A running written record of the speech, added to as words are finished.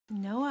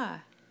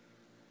Noah,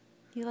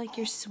 you like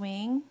your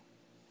swing?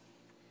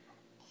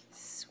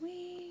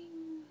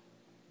 Swing.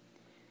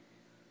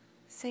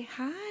 Say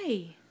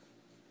hi.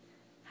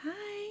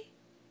 Hi.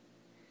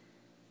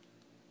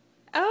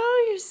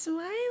 Oh, you're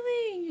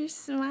smiling. You're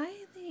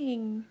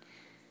smiling.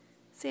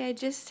 Say, I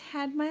just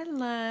had my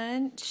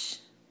lunch.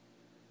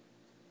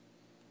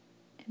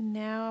 And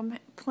now I'm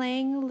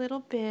playing a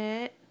little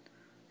bit.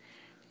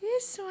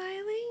 You're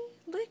smiling.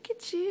 Look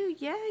at you.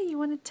 Yeah, you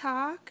want to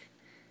talk?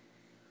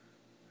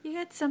 You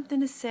got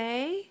something to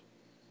say?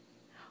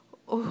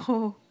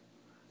 Oh,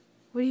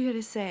 what are you going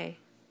to say?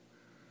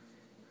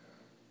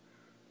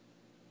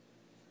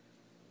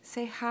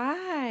 Say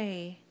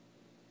hi.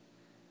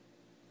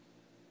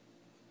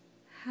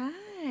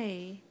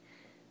 Hi.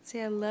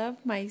 Say, I love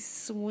my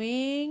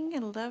swing. I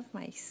love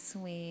my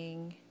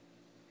swing.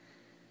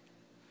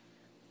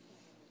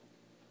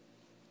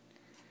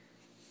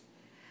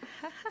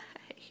 Hi.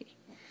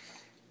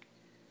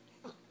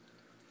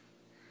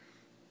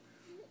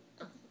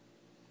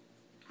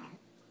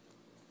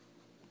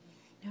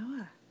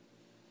 Noah,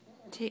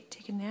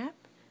 take a nap?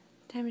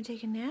 Time to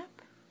take a nap?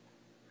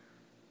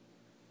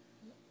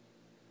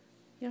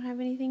 You don't have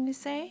anything to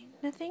say?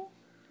 Nothing?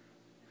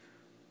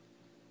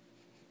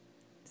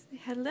 Say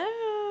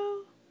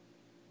hello.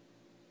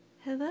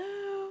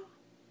 Hello.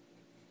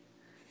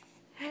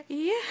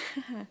 Yeah.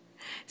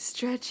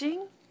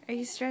 Stretching? Are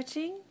you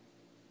stretching?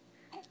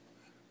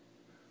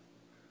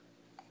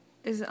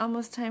 Is it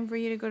almost time for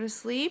you to go to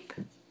sleep?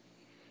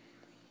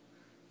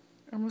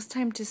 Almost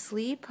time to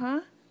sleep,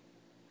 huh?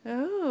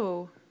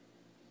 Oh.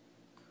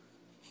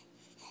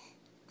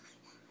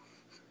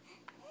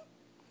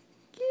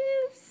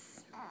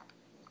 Yes.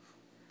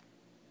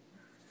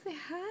 Say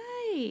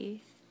hi.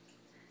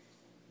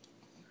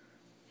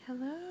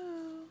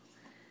 Hello.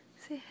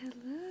 Say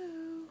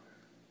hello.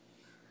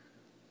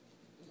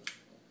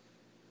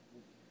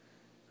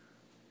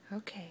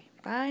 Okay.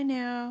 Bye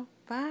now.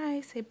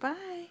 Bye. Say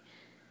bye.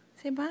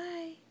 Say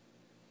bye.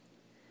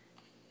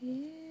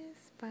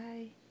 Yes.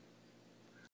 Bye.